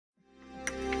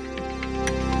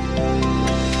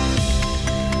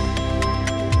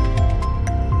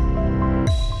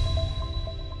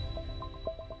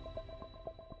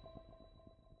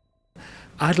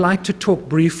I'd like to talk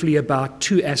briefly about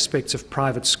two aspects of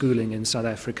private schooling in South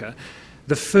Africa.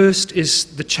 The first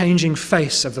is the changing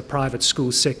face of the private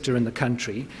school sector in the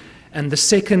country, and the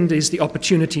second is the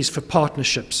opportunities for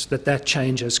partnerships that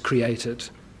change has created.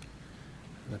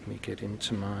 Let me get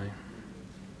into my...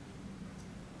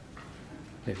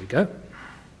 There we go.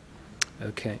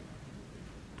 Okay.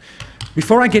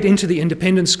 Before I get into the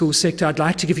independent school sector, I'd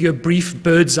like to give you a brief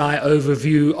bird's-eye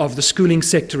overview of the schooling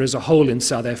sector as a whole in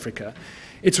South Africa.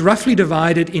 It's roughly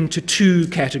divided into two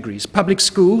categories, public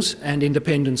schools and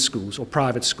independent schools or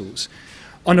private schools.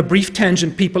 On a brief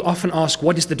tangent, people often ask,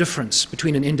 what is the difference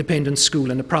between an independent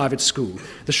school and a private school?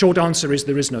 The short answer is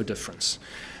there is no difference.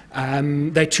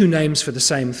 They're two names for the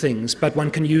same things, but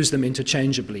one can use them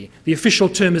interchangeably. The official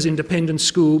term is independent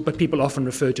school, but people often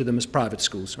refer to them as private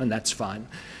schools, and that's fine.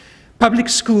 Public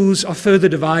schools are further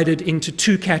divided into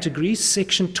two categories,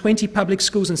 Section 20 public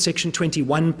schools and Section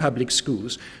 21 public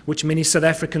schools, which many South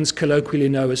Africans colloquially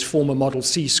know as former Model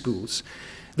C schools.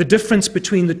 The difference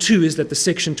between the two is that the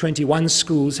Section 21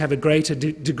 schools have a greater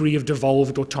degree of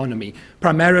devolved autonomy,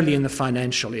 primarily in the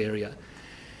financial area.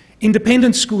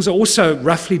 Independent schools are also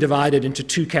roughly divided into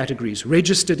two categories,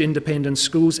 registered independent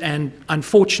schools and,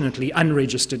 unfortunately,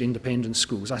 unregistered independent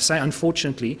schools. I say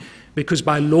unfortunately because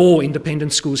by law,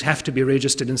 independent schools have to be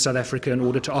registered in South Africa in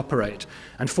order to operate.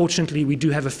 Unfortunately, we do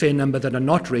have a fair number that are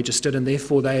not registered, and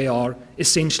therefore they are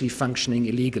essentially functioning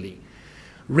illegally.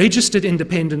 Registered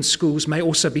independent schools may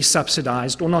also be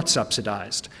subsidized or not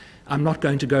subsidized. I'm not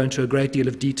going to go into a great deal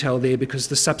of detail there because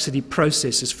the subsidy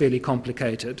process is fairly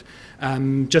complicated.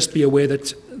 Just be aware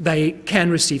that they can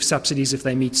receive subsidies if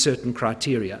they meet certain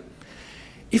criteria.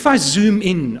 If I zoom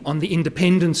in on the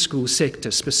independent school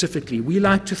sector specifically, we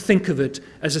like to think of it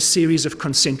as a series of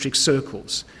concentric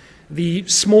circles. The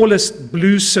smallest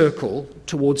blue circle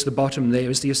towards the bottom there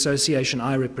is the association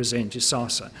I represent,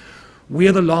 ISASA. We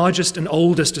are the largest and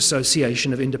oldest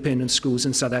association of independent schools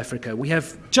in South Africa. We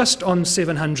have just on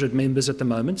 700 members at the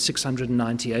moment,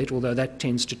 698, although that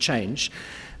tends to change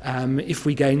if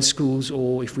we gain schools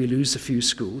or if we lose a few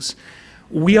schools.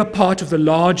 We are part of the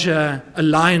larger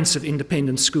Alliance of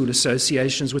Independent School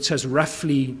Associations, which has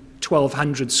roughly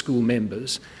 1,200 school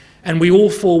members, and we all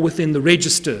fall within the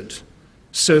registered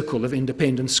circle of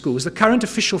independent schools. The current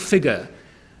official figure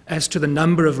as to the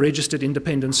number of registered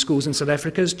independent schools in South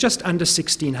Africa is just under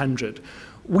 1,600.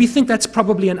 We think that's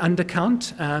probably an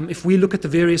undercount. If we look at the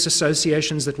various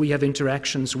associations that we have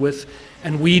interactions with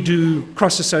and we do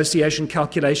cross-association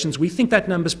calculations, we think that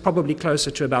number is probably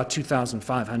closer to about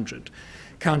 2,500,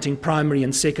 counting primary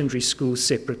and secondary schools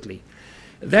separately.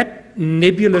 That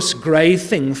nebulous grey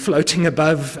thing floating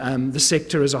above the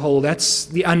sector as a whole, that's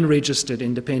the unregistered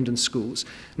independent schools.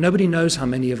 Nobody knows how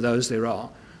many of those there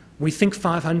are. We think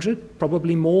 500,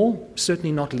 probably more,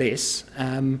 certainly not less.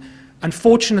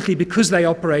 Unfortunately, because they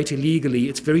operate illegally,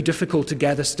 it's very difficult to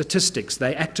gather statistics.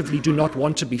 They actively do not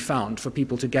want to be found for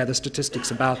people to gather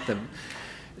statistics about them.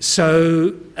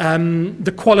 So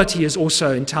the quality is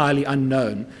also entirely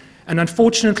unknown. And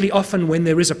unfortunately, often when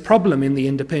there is a problem in the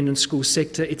independent school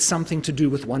sector, it's something to do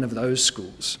with one of those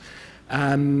schools.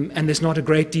 And there's not a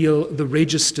great deal the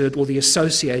registered or the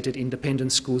associated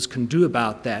independent schools can do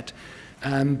about that.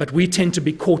 But we tend to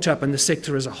be caught up, and the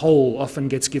sector as a whole often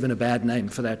gets given a bad name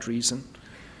for that reason.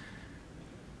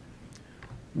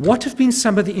 What have been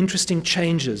some of the interesting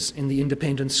changes in the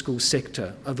independent school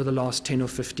sector over the last 10 or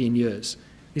 15 years?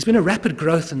 There's been a rapid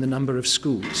growth in the number of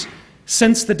schools.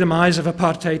 Since the demise of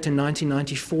apartheid in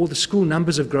 1994, the school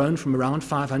numbers have grown from around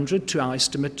 500 to our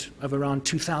estimate of around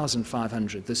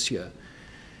 2,500 this year.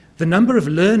 The number of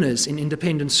learners in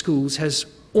independent schools has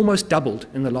almost doubled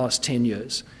in the last 10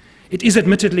 years. It is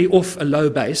admittedly off a low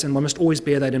base, and one must always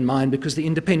bear that in mind because the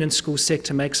independent school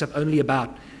sector makes up only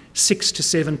about 6 to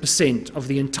 7% of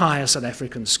the entire South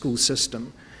African school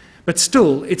system. But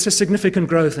still, it's a significant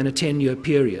growth in a 10-year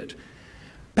period.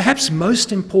 Perhaps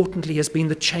most importantly has been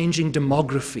the changing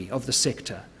demography of the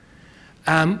sector.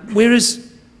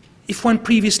 Whereas if one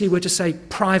previously were to say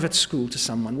private school to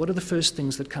someone, what are the first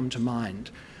things that come to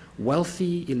mind?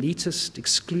 Wealthy, elitist,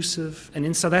 exclusive, and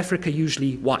in South Africa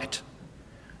usually white.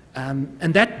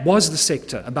 And that was the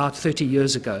sector about 30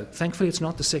 years ago. Thankfully, it's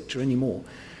not the sector anymore.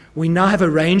 We now have a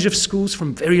range of schools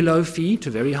from very low fee to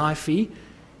very high fee.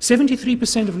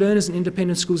 73% of learners in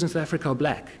independent schools in South Africa are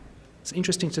black. It's an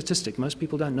interesting statistic. Most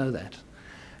people don't know that.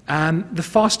 The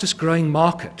fastest growing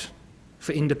market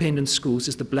for independent schools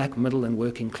is the black middle and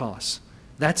working class.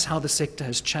 That's how the sector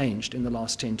has changed in the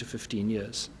last 10 to 15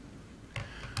 years.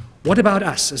 What about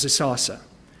us as ISASA?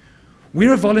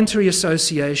 We're a voluntary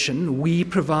association. We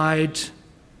provide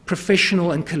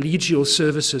professional and collegial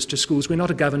services to schools. We're not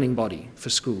a governing body for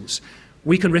schools.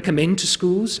 We can recommend to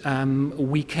schools,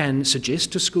 we can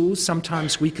suggest to schools,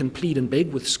 sometimes we can plead and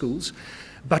beg with schools,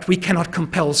 but we cannot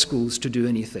compel schools to do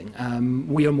anything.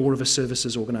 We are more of a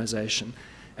services organisation.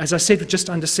 As I said, with just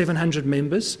under 700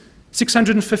 members,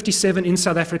 657 in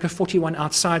South Africa, 41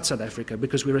 outside South Africa,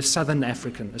 because we're a Southern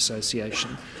African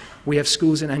association. We have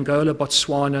schools in Angola,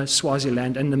 Botswana,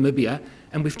 Swaziland, and Namibia,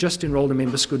 and we've just enrolled a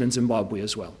member school in Zimbabwe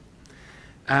as well.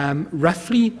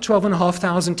 Roughly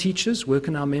 12,500 teachers work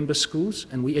in our member schools,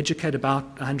 and we educate about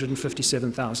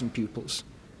 157,000 pupils,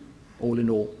 all in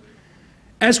all.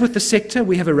 As with the sector,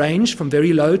 we have a range from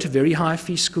very low to very high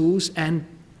fee schools, and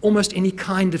almost any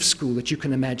kind of school that you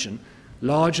can imagine.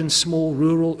 Large and small,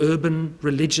 rural, urban,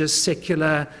 religious,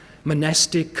 secular,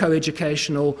 monastic,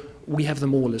 co-educational, we have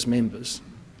them all as members.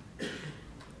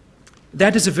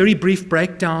 That is a very brief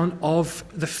breakdown of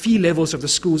the fee levels of the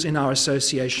schools in our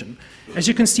association. As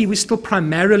you can see, we still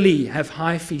primarily have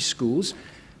high fee schools,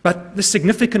 but the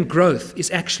significant growth is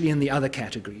actually in the other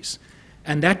categories.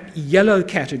 And that yellow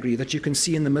category that you can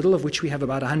see in the middle, of which we have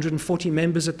about 140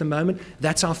 members at the moment,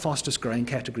 that's our fastest growing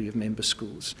category of member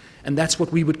schools. And that's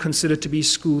what we would consider to be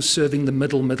schools serving the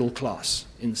middle class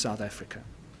in South Africa.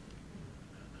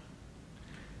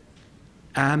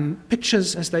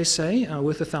 Pictures, as they say, are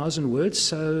worth 1,000 words.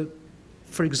 So,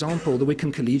 for example, the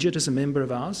Wickham Collegiate is a member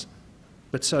of ours,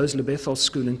 but so is Le Bethel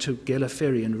School in Tugela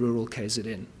Ferry in rural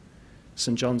KZN.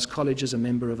 St. John's College is a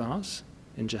member of ours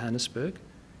in Johannesburg,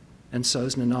 and so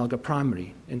is Nanaga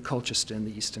Primary in Colchester in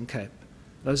the Eastern Cape.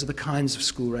 Those are the kinds of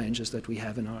school ranges that we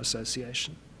have in our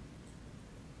association.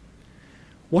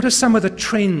 What are some of the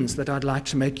trends that I'd like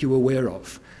to make you aware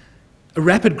of? A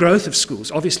rapid growth of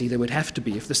schools. Obviously, there would have to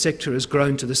be if the sector has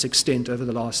grown to this extent over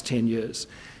the last 10 years.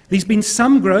 There's been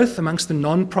some growth amongst the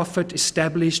non-profit,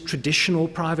 established, traditional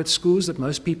private schools that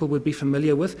most people would be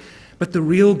familiar with, but the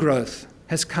real growth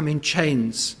has come in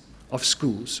chains of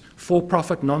schools,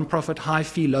 for-profit, non-profit, high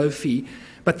fee, low fee,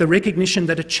 but the recognition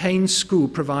that a chain school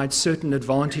provides certain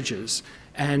advantages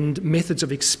and methods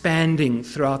of expanding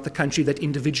throughout the country that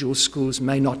individual schools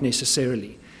may not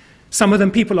necessarily. Some of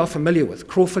them people are familiar with.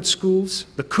 Crawford schools,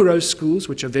 the Kuro schools,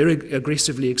 which are very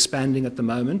aggressively expanding at the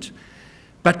moment,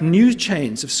 but new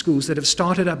chains of schools that have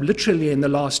started up literally in the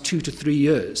last 2 to 3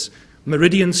 years.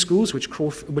 Meridian schools, which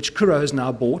Kuro has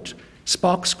now bought,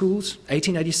 Spark schools,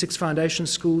 1886 Foundation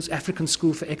schools, African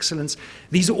School for Excellence.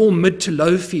 These are all mid to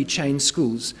low fee chain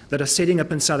schools that are setting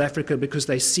up in South Africa because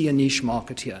they see a niche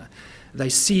market here. They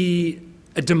see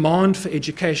a demand for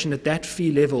education at that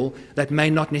fee level that may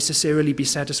not necessarily be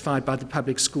satisfied by the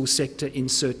public school sector in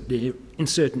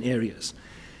certain areas.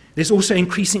 There's also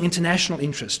increasing international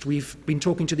interest. We've been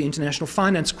talking to the International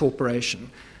Finance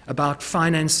Corporation about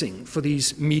financing for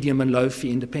these medium and low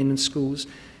fee independent schools.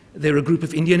 There are a group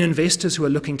of Indian investors who are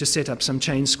looking to set up some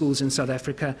chain schools in South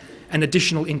Africa, and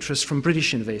additional interest from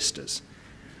British investors.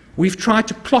 We've tried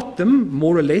to plot them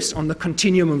more or less on the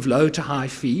continuum of low to high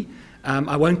fee.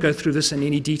 I won't go through this in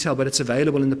any detail, but it's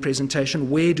available in the presentation.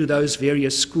 Where do those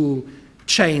various school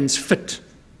chains fit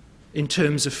in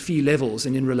terms of fee levels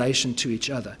and in relation to each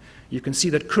other? You can see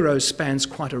that Kuro spans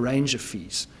quite a range of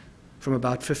fees, from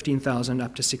about 15,000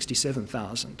 up to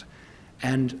 67,000.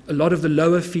 And a lot of the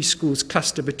lower fee schools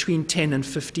cluster between 10 and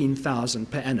 15,000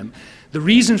 per annum. The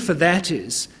reason for that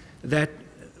is that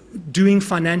doing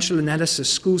financial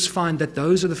analysis, schools find that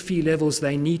those are the fee levels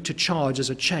they need to charge as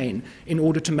a chain in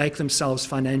order to make themselves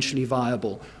financially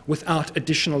viable without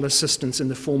additional assistance in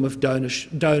the form of donors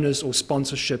or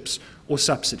sponsorships or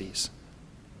subsidies.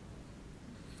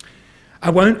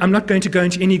 I'm not going to go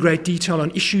into any great detail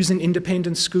on issues in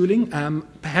independent schooling.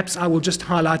 Perhaps I will just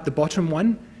highlight the bottom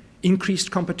one. Increased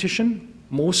competition.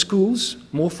 More schools,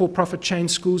 more for-profit chain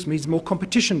schools means more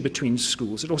competition between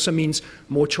schools. It also means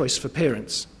more choice for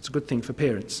parents. It's a good thing for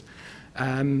parents.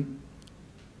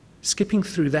 Skipping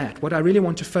through that, what I really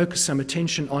want to focus some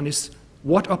attention on is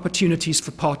what opportunities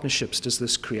for partnerships does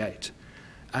this create?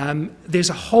 There's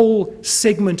a whole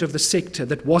segment of the sector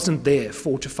that wasn't there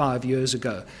 4 to 5 years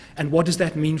ago. And what does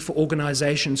that mean for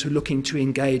organizations who are looking to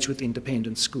engage with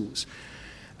independent schools?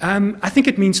 I think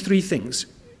it means 3 things.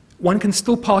 One can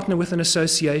still partner with an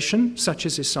association, such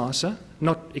as ISASA,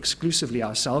 not exclusively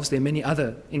ourselves. There are many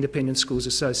other independent schools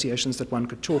associations that one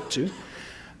could talk to.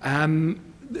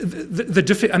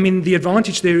 The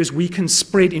advantage there is we can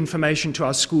spread information to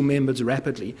our school members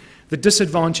rapidly. The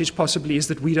disadvantage possibly is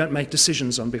that we don't make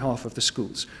decisions on behalf of the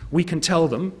schools. We can tell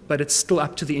them, but it's still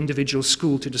up to the individual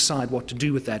school to decide what to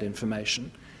do with that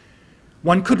information.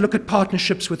 One could look at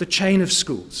partnerships with a chain of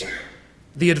schools.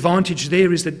 The advantage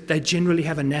there is that they generally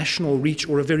have a national reach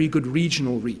or a very good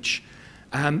regional reach.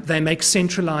 They make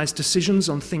centralized decisions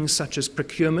on things such as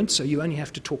procurement, so you only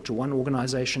have to talk to one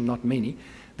organization, not many.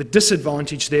 The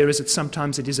disadvantage there is that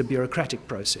sometimes it is a bureaucratic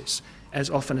process, as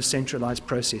often a centralized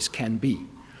process can be.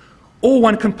 Or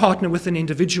one can partner with an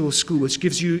individual school, which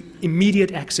gives you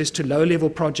immediate access to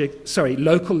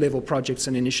local level projects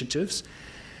and initiatives.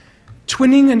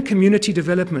 Twinning and community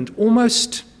development,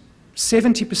 almost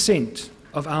 70%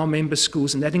 of our member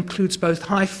schools, and that includes both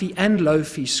high-fee and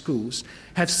low-fee schools,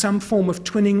 have some form of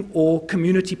twinning or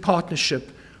community partnership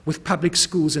with public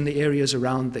schools in the areas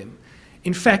around them.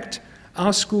 In fact,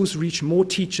 our schools reach more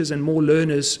teachers and more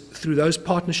learners through those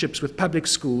partnerships with public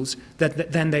schools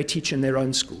than they teach in their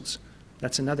own schools.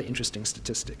 That's another interesting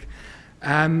statistic.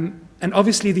 And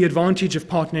obviously the advantage of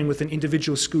partnering with an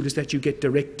individual school is that you get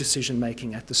direct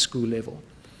decision-making at the school level.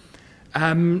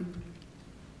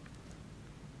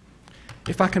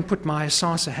 If I can put my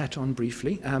ISASA hat on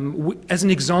briefly, as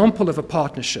an example of a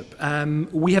partnership,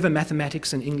 we have a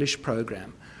mathematics and English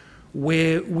program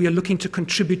where we are looking to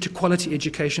contribute to quality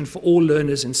education for all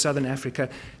learners in Southern Africa,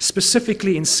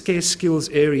 specifically in scarce skills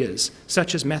areas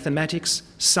such as mathematics,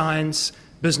 science,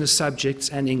 business subjects,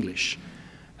 and English.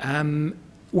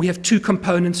 We have two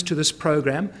components to this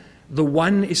program. The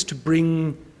one is to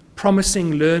bring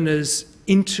promising learners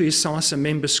into ISASA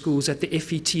member schools at the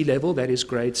FET level, that is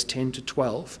grades 10 to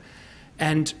 12,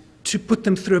 and to put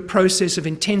them through a process of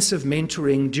intensive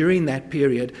mentoring during that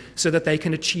period so that they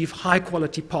can achieve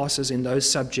high-quality passes in those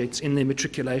subjects in their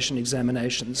matriculation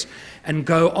examinations and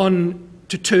go on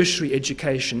to tertiary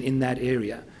education in that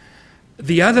area.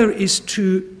 The other is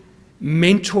to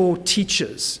mentor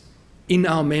teachers in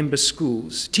our member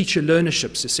schools. Teacher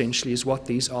learnerships, essentially, is what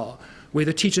these are, where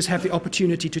the teachers have the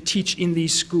opportunity to teach in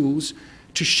these schools,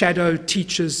 to shadow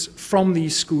teachers from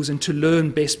these schools and to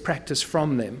learn best practice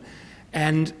from them.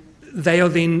 And they are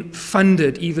then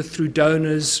funded either through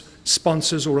donors,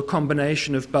 sponsors, or a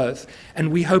combination of both.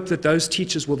 And we hope that those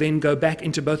teachers will then go back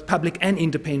into both public and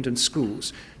independent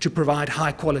schools to provide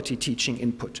high-quality teaching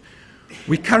input.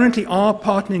 We currently are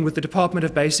partnering with the Department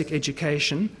of Basic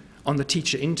Education on the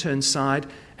teacher intern side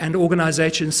and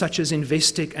organizations such as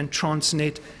Investec and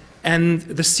Transnet and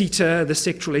the SETA, the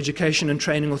Sectoral Education and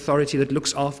Training Authority that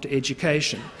looks after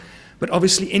education. But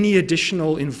obviously any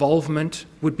additional involvement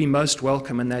would be most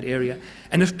welcome in that area.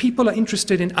 And if people are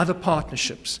interested in other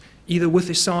partnerships, either with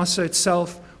ISASA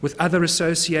itself, with other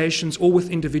associations, or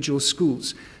with individual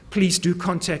schools, please do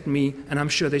contact me, and I'm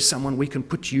sure there's someone we can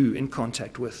put you in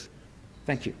contact with.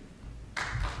 Thank you.